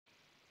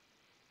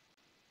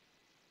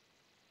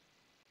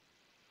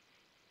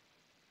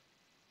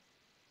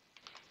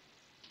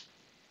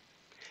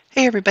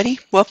Hey everybody,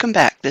 welcome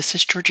back. This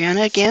is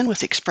Georgiana again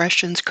with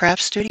Expressions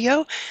Craft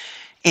Studio,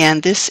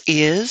 and this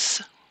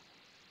is,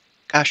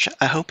 gosh,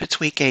 I hope it's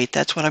week 8.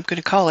 That's what I'm going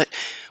to call it.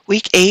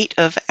 Week 8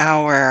 of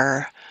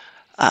our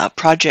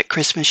Project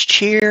Christmas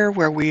Cheer,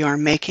 where we are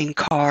making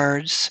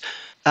cards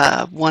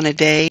one a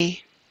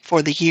day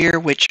for the year,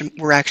 which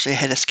we're actually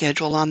ahead of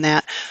schedule on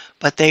that,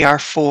 but they are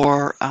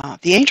for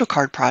the Angel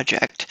Card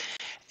Project,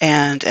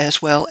 and as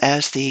well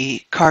as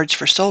the Cards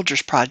for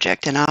Soldiers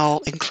project, and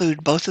I'll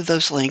include both of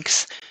those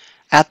links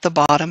at the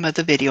bottom of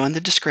the video in the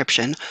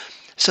description,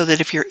 so that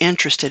if you're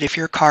interested, if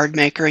you're a card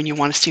maker and you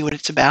want to see what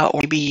it's about,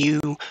 or maybe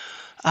you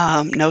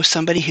know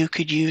somebody who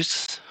could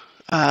use,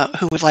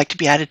 who would like to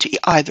be added to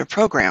either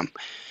program,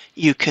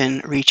 you can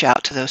reach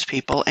out to those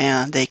people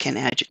and they can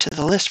add you to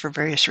the list for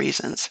various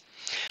reasons.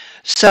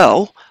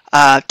 So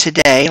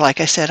today, like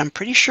I said, I'm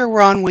pretty sure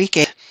we're on week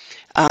 8,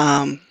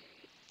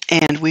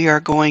 and we are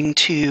going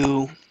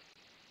to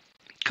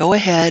go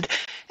ahead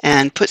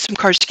and put some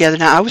cards together.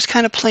 Now, I was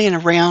kind of playing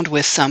around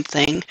with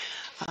something.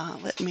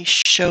 Let me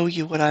show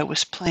you what I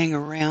was playing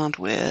around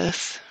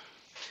with.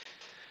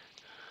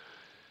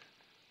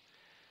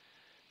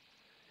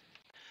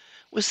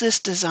 Was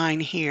this design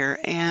here,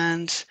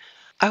 and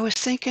I was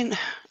thinking,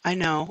 I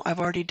know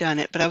I've already done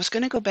it, but I was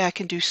going to go back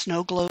and do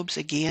snow globes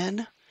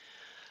again.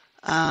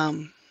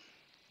 But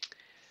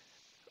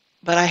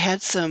I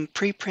had some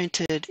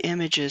pre-printed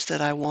images that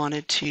I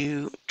wanted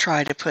to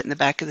try to put in the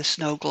back of the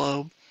snow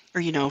globe,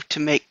 or to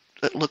make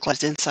it look like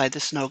it's inside the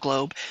snow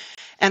globe.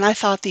 And I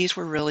thought these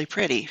were really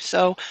pretty.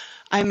 So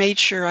I made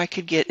sure I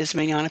could get as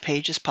many on a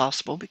page as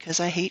possible because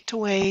I hate to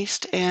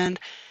waste. And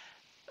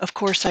of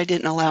course I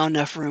didn't allow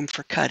enough room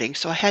for cutting.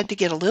 So I had to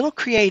get a little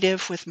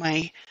creative with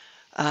my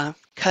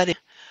cutting,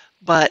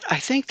 but I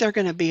think they're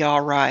going to be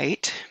all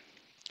right.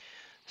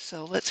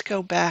 So let's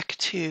go back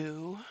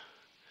to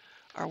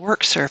our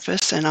work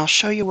surface and I'll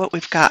show you what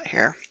we've got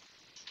here.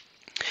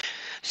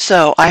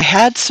 So I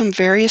had some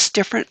various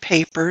different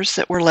papers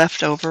that were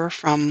left over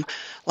from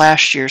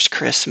last year's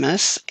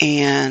Christmas,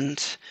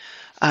 and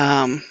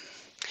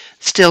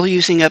still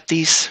using up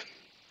these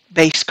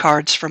base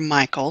cards from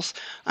Michael's.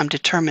 I'm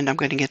determined I'm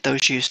going to get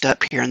those used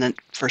up here in the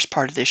first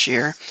part of this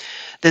year.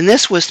 Then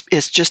this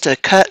is just a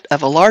cut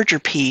of a larger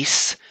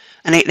piece,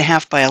 an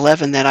 8.5 by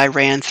 11 that I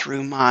ran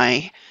through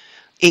my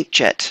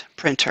inkjet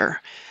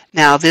printer.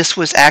 Now this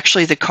was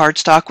actually, the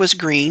cardstock was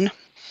green,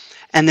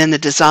 and then the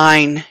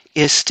design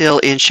is still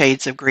in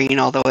shades of green,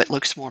 although it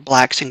looks more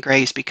blacks and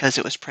grays because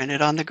it was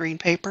printed on the green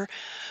paper.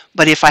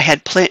 But if I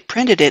had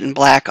printed it in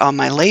black on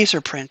my laser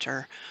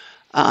printer,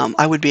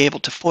 I would be able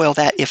to foil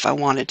that if I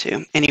wanted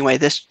to. Anyway,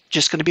 this is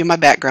just going to be my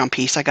background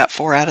piece. I got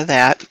 4 out of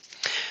that.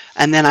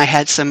 And then I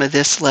had some of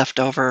this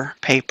leftover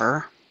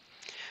paper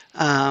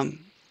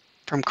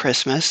from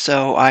Christmas,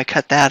 so I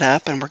cut that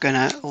up and we're going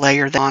to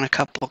layer that on a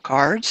couple of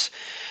cards.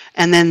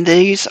 And then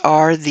these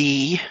are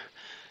the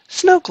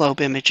snow globe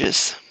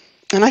images,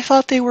 and I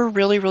thought they were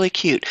really, really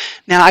cute.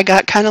 Now I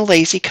got kind of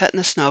lazy cutting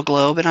the snow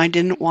globe, and I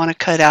didn't want to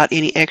cut out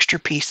any extra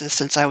pieces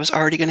since I was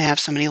already going to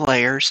have so many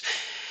layers,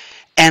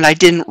 and I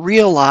didn't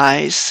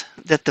realize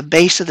that the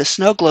base of the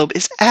snow globe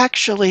is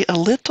actually a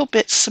little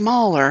bit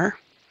smaller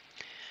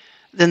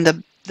than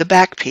the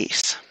back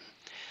piece.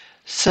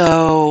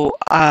 So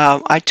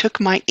I took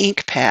my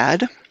ink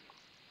pad,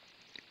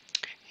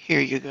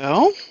 here you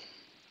go,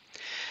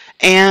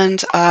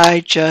 and I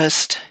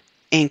just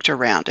inked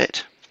around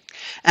it.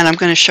 And I'm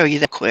going to show you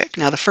that quick.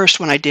 Now the first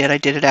one I did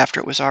it after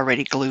it was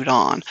already glued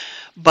on.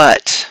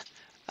 But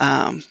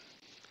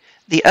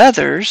the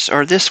others,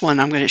 or this one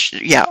I'm going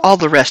to, yeah, all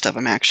the rest of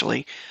them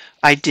actually,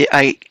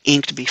 I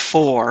inked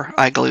before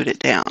I glued it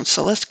down.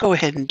 So let's go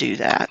ahead and do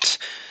that,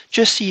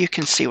 just so you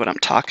can see what I'm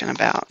talking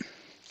about.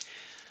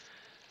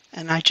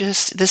 And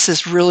this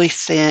is really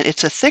thin.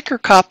 It's a thicker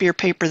copier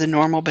paper than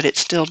normal, but it's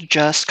still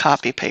just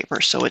copy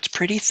paper, so it's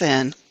pretty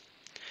thin.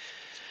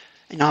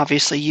 And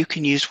obviously you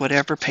can use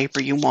whatever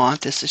paper you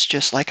want. This is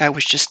just like I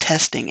was just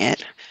testing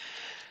it.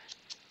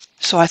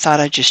 So I thought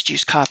I'd just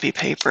use copy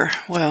paper.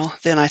 Well,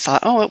 then I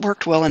thought, oh, it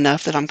worked well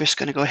enough that I'm just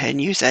going to go ahead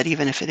and use that,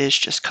 even if it is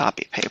just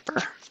copy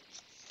paper.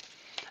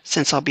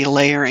 Since I'll be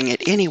layering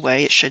it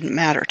anyway, it shouldn't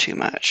matter too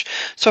much.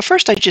 So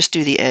first I just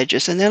do the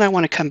edges, and then I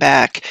want to come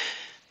back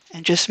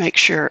and just make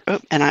sure,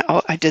 and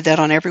I did that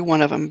on every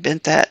one of them,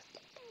 bent that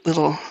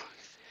little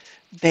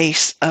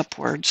base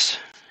upwards,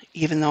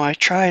 even though I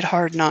tried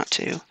hard not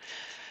to.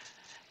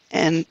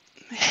 And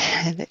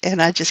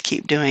I just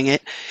keep doing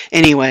it.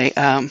 Anyway,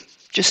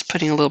 just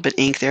putting a little bit of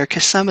ink there,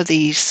 because some of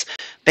these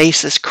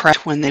bases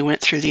cracked when they went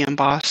through the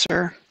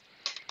embosser,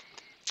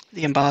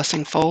 the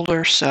embossing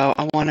folder, so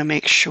I want to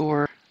make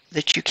sure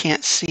that you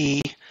can't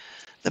see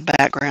the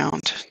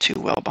background too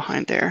well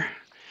behind there.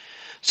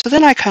 So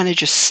then I kind of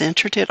just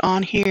centered it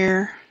on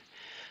here.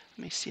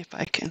 Let me see if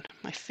I can,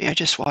 I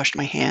just washed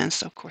my hands,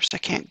 so of course I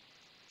can't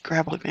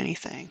grab hold of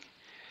anything.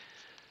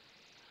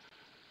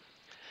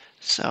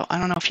 So I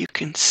don't know if you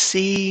can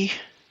see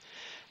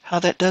how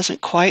that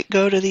doesn't quite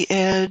go to the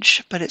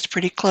edge, but it's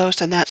pretty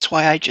close, and that's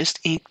why I just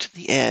inked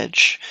the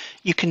edge.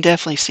 You can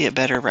definitely see it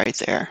better right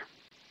there.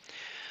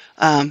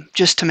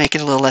 Just to make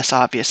it a little less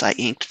obvious, I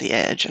inked the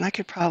edge, and I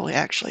could probably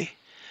actually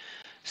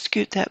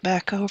scoot that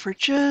back over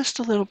just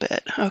a little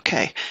bit.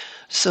 Okay,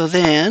 so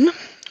then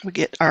we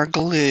get our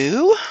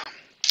glue.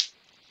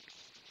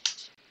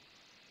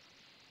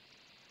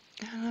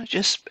 And I'll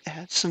just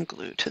add some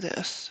glue to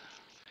this.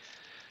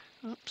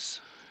 Oops.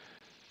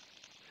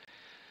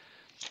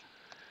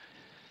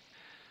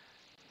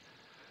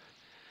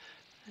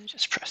 And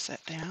just press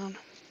that down.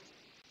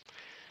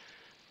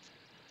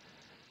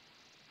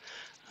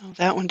 Oh,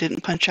 that one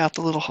didn't punch out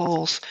the little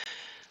holes.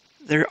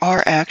 There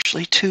are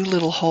actually two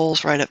little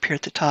holes right up here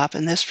at the top,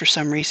 and this, for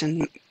some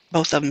reason,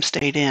 both of them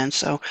stayed in,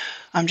 so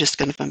I'm just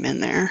going to put them in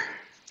there.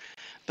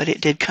 But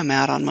it did come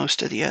out on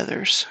most of the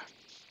others.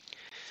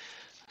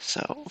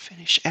 So we'll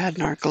finish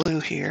adding our glue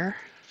here.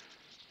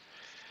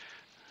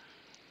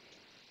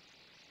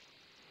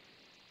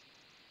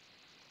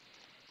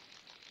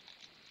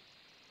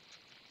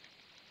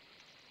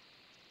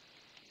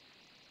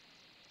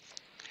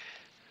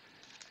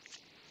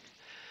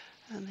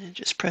 And then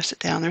just press it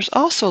down. There's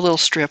also a little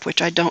strip,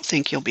 which I don't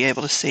think you'll be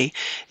able to see.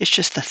 It's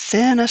just the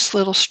thinnest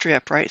little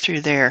strip right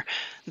through there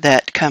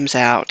that comes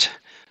out.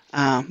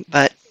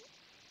 But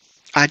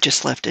I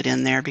just left it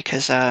in there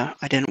because I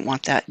didn't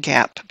want that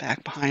gap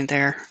back behind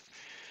there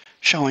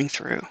showing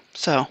through.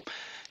 So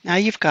now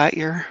you've got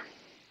your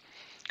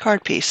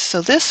card piece.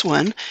 So this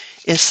one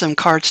is some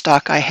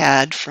cardstock I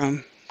had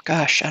from,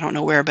 gosh, I don't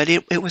know where, but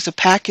it was a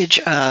package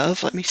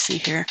of, let me see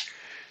here.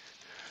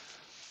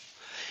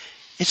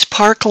 It's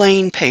Park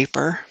Lane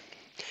paper,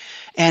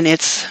 and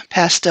it's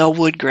pastel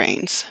wood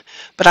grains.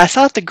 But I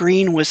thought the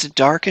green was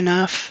dark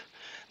enough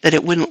that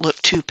it wouldn't look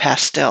too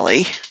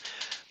pastel-y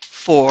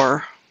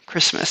for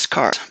Christmas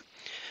card.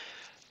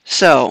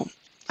 So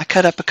I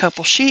cut up a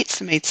couple sheets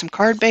and made some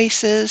card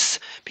bases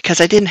because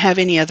I didn't have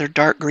any other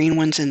dark green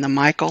ones in the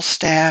Michael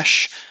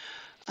stash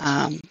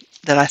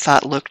that I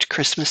thought looked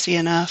Christmassy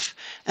enough,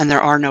 and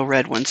there are no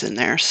red ones in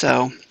there.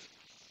 So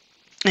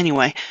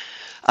anyway,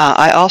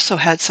 I also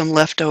had some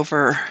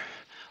leftover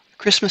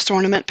Christmas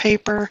ornament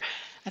paper.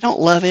 I don't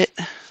love it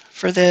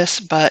for this,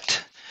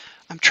 but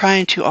I'm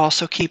trying to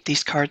also keep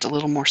these cards a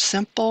little more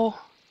simple.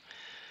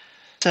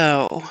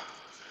 So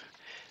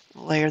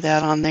layer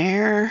that on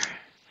there.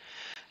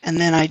 And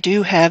then I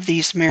do have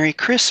these Merry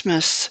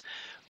Christmas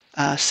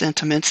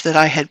sentiments that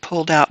I had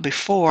pulled out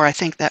before. I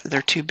think that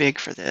they're too big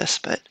for this,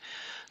 but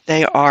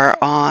they are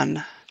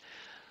on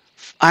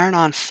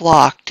iron-on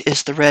flocked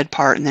is the red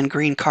part, and then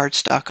green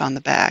cardstock on the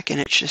back, and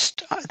it's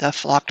just the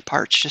flocked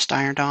part's just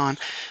ironed on.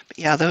 But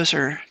yeah, those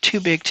are too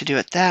big to do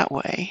it that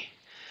way.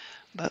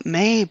 But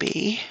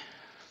maybe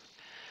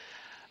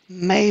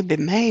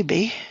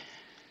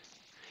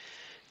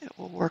it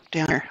will work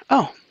down here.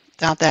 Oh,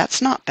 now that's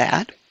not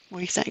bad. What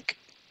do you think?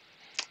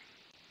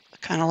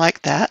 Kind of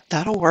like that.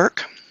 That'll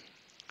work.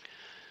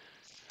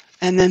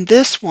 And then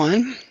this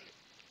one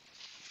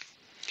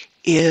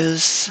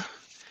is,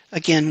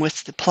 again,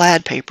 with the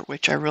plaid paper,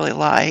 which I really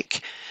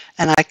like.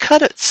 And I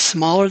cut it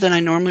smaller than I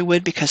normally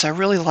would because I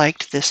really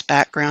liked this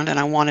background and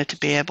I wanted to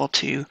be able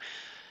to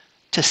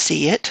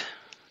see it.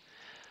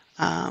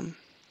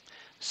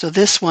 So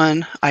this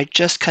one, I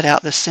just cut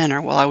out the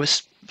center while I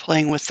was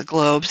playing with the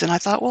globes, and I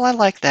thought, well, I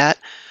like that.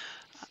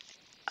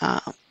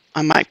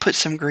 I might put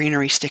some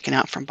greenery sticking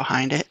out from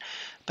behind it.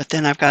 But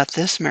then I've got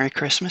this Merry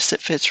Christmas that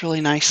fits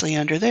really nicely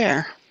under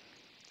there.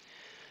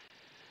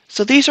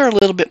 So these are a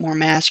little bit more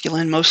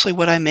masculine. Mostly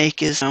what I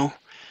make is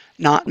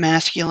not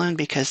masculine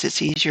because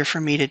it's easier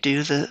for me to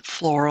do the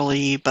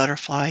floral-y,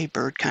 butterfly,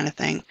 bird kind of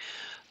thing.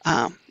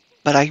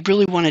 But I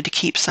really wanted to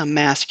keep some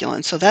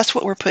masculine. So that's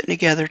what we're putting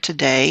together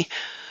today.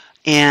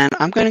 And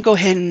I'm going to go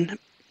ahead and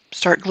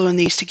start gluing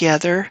these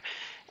together.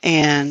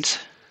 And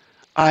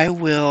I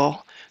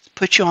will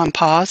put you on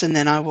pause, and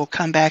then I will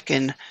come back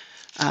and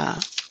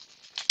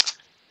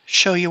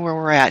show you where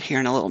we're at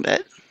here in a little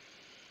bit.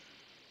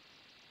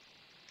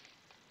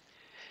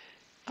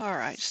 All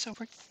right, so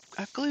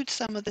I've glued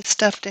some of this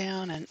stuff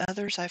down, and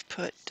others I've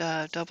put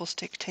double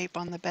stick tape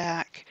on the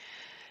back.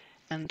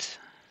 And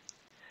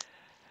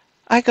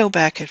I go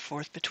back and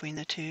forth between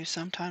the two.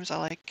 Sometimes I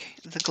like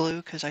the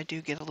glue because I do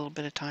get a little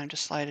bit of time to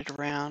slide it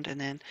around, and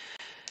then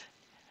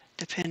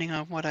depending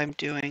on what I'm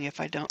doing,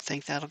 if I don't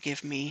think that'll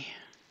give me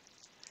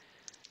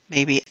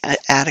maybe an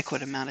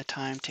adequate amount of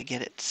time to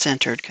get it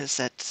centered, because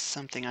that's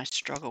something I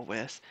struggle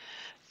with,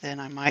 then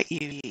I might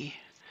use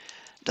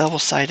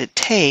double-sided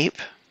tape,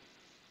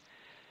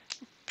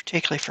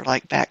 particularly for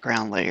like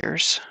background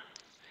layers.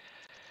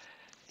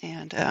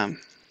 And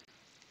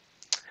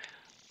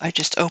I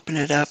just open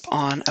it up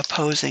on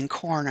opposing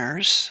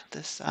corners,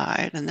 this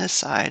side and this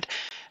side,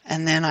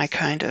 and then I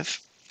kind of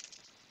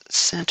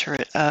center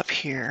it up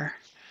here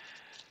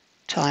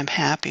till I'm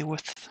happy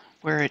with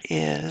where it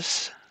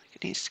is.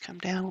 It needs to come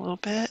down a little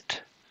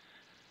bit.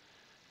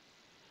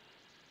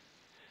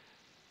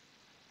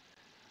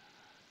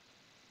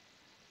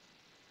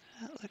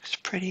 That looks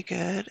pretty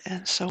good.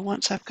 And so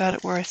once I've got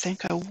it where I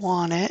think I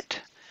want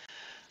it,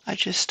 I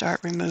just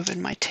start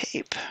removing my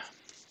tape.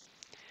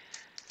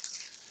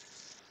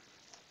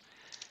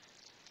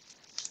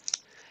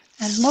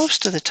 And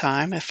most of the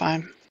time, if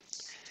I'm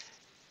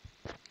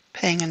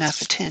paying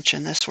enough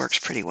attention, this works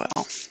pretty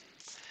well.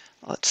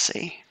 Let's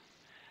see.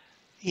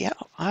 Yeah,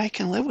 I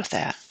can live with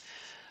that.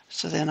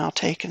 So then I'll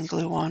take and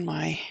glue on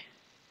my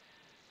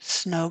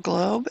snow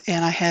globe,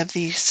 and I have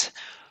these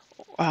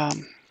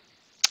um,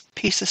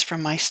 pieces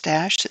from my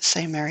stash that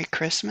say Merry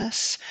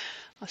Christmas.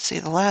 Let's see,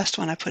 the last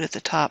one I put at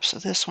the top, so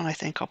this one I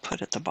think I'll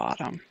put at the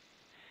bottom.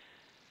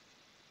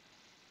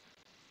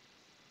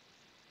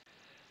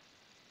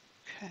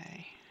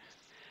 Okay,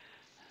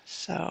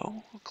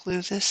 so we'll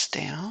glue this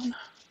down.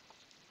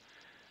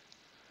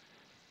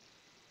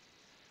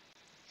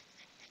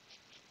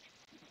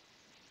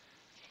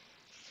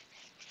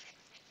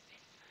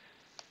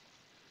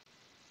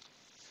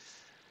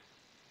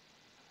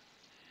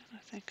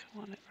 I think I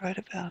want it right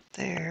about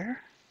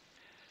there.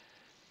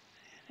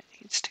 And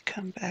it needs to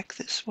come back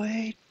this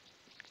way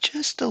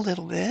just a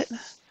little bit.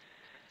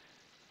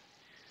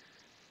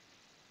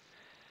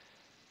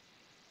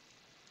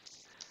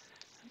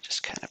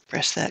 Just kind of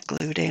press that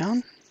glue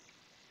down.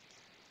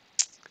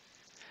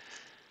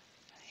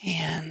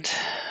 And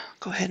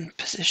go ahead and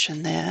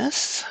position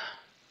this.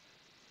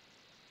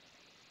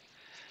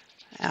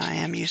 I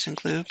am using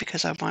glue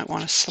because I might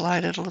want to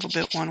slide it a little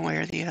bit one way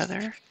or the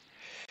other.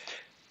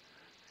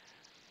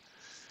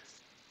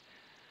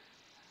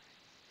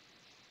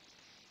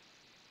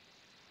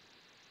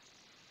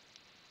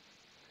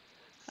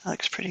 That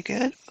looks pretty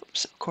good.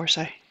 Oops, of course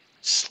I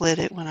slid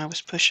it when I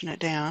was pushing it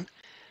down,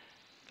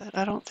 but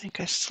I don't think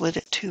I slid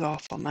it too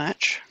awful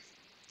much.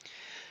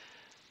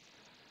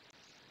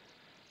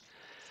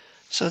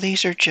 So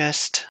these are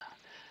just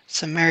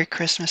some Merry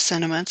Christmas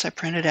sentiments I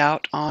printed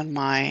out on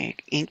my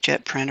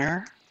inkjet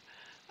printer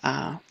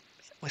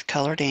with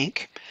colored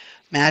ink,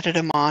 matted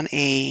them on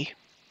a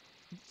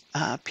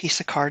piece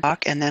of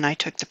cardstock, and then I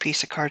took the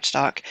piece of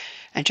cardstock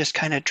and just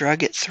kind of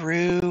drug it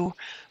through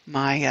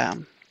my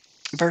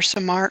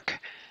Versamark,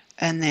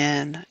 and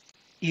then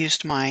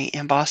used my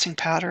embossing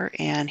powder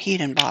and heat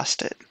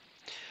embossed it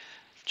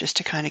just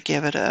to kind of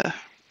give it a,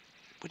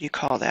 what do you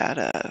call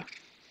that,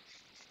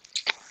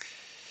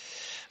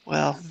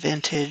 well,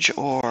 vintage,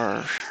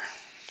 or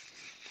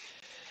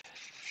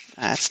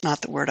that's not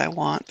the word I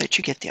want, but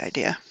you get the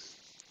idea.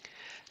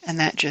 And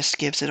that just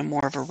gives it a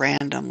more of a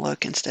random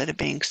look instead of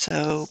being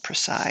so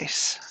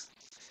precise.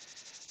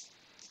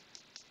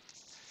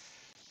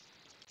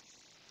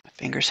 My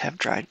fingers have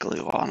dried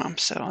glue on them,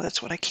 so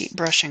that's what I keep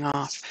brushing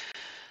off.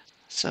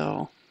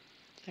 So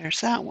there's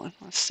that one.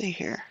 Let's see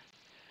here.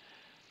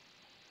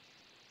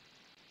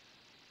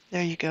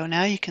 There you go.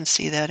 Now you can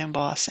see that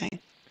embossing.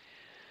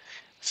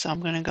 So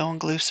I'm going to go and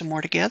glue some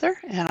more together,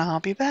 and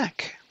I'll be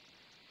back.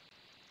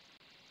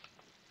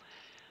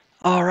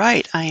 All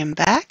right, I am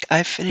back.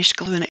 I've finished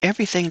gluing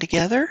everything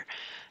together,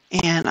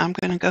 and I'm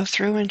going to go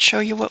through and show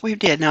you what we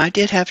did. Now, I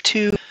did have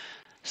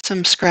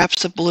some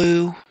scraps of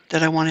blue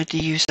that I wanted to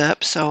use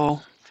up,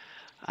 so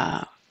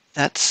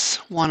that's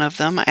one of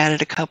them. I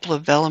added a couple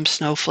of vellum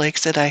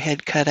snowflakes that I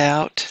had cut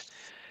out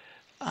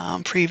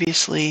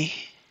previously,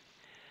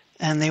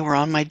 and they were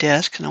on my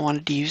desk, and I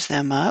wanted to use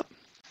them up.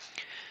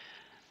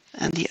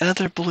 And the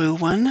other blue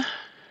one,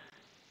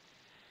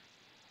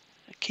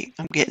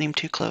 I'm getting him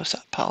too close, I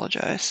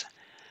apologize.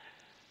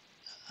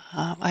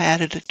 I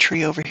added a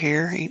tree over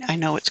here. I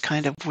know it's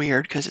kind of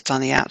weird because it's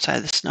on the outside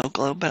of the snow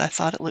globe, but I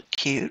thought it looked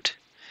cute.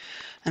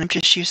 And I'm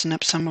just using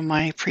up some of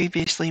my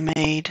previously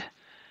made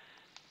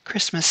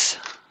Christmas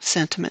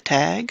sentiment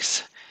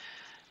tags.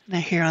 Now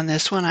here on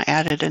this one, I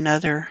added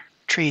another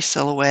tree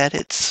silhouette.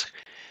 It's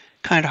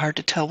kind of hard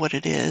to tell what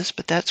it is,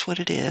 but that's what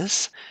it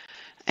is.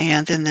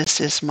 And then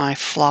this is my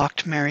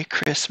flocked Merry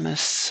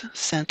Christmas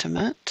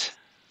sentiment.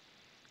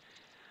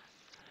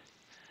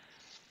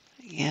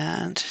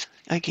 And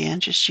again,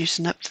 just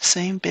using up the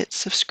same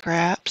bits of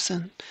scraps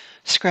and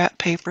scrap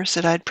papers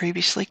that I'd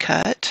previously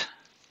cut.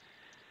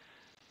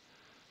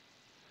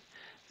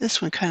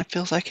 This one kind of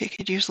feels like it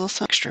could use a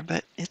little extra,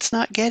 but it's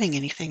not getting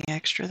anything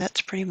extra. That's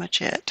pretty much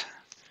it.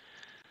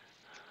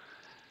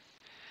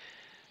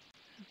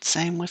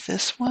 Same with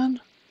this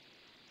one.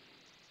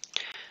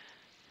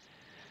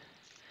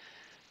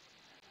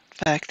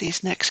 In fact,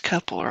 these next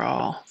couple are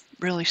all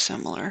really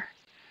similar.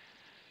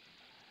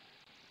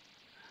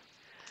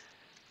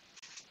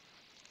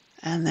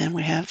 And then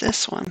we have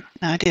this one.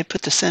 Now I did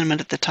put the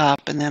sentiment at the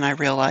top, and then I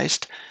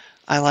realized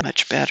I like it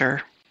much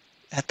better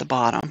at the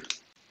bottom.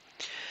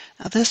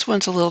 Now this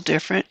one's a little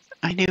different.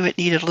 I knew it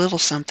needed a little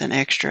something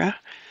extra,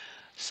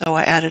 so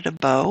I added a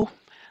bow.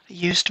 I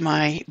used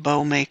my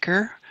bow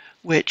maker,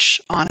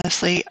 which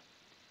honestly,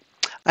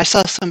 I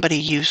saw somebody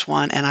use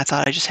one and I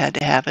thought I just had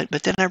to have it,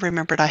 but then I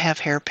remembered I have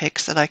hair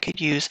picks that I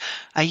could use.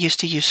 I used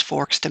to use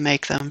forks to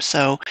make them,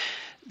 so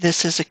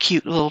this is a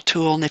cute little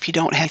tool, and if you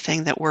don't have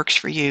anything that works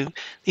for you,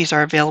 these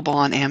are available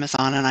on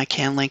Amazon, and I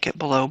can link it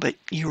below, but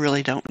you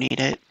really don't need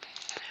it.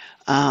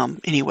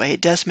 Anyway,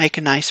 it does make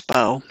a nice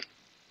bow.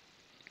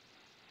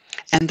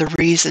 And the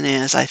reason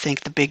is, I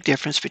think the big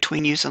difference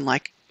between using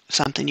like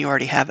something you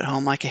already have at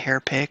home, like a hair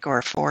pick or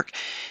a fork,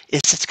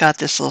 is it's got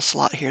this little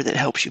slot here that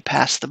helps you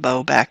pass the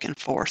bow back and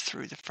forth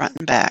through the front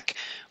and back,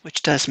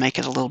 which does make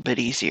it a little bit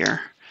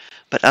easier.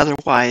 But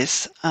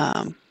otherwise,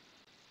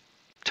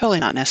 totally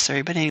not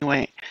necessary. But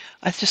anyway,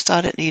 I just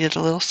thought it needed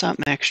a little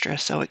something extra,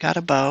 so it got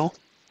a bow.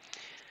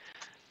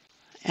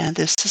 And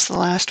this is the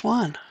last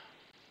one.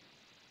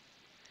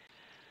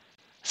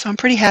 So I'm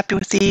pretty happy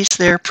with these.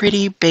 They're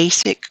pretty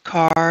basic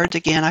cards.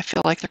 Again, I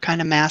feel like they're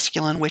kind of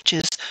masculine, which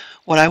is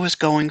what I was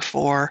going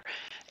for.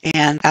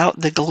 And without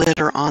the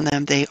glitter on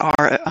them, they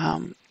are,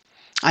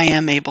 I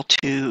am able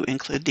to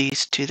include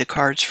these to the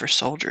cards for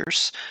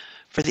soldiers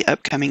for the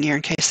upcoming year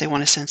in case they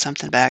want to send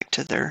something back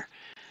to their,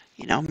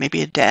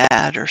 maybe a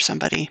dad or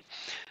somebody.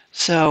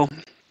 So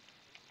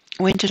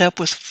we ended up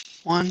with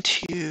 1,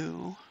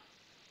 2,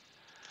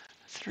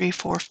 3,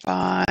 4,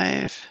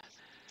 5,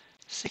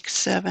 6,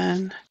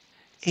 7,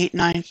 8,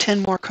 9, 10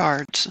 more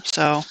cards.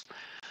 So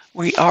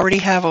we already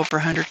have over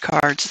 100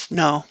 cards.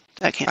 No,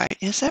 that can't be right.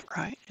 Is that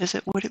right?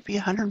 Would it be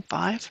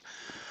 105?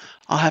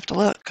 I'll have to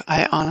look.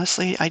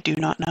 I do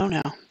not know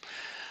now.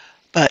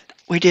 But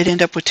we did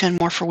end up with 10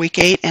 more for week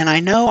 8, and I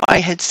know I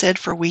had said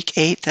for week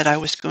 8 that I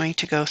was going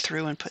to go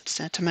through and put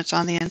sentiments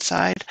on the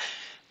inside,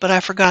 but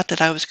I forgot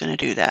that I was going to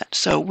do that.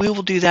 So we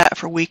will do that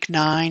for week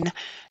 9,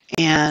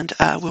 and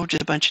we'll do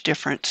a bunch of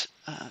different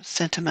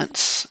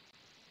sentiments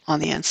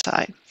on the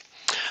inside.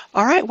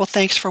 All right, well,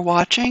 thanks for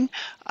watching.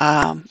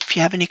 If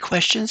you have any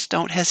questions,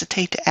 don't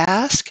hesitate to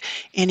ask.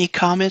 Any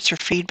comments or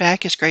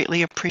feedback is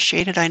greatly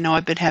appreciated. I know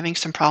I've been having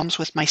some problems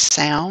with my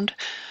sound,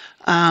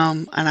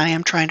 and I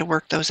am trying to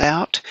work those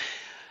out.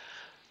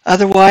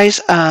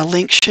 Otherwise,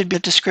 links should be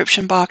in the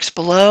description box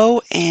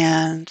below,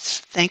 and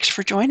thanks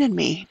for joining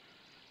me.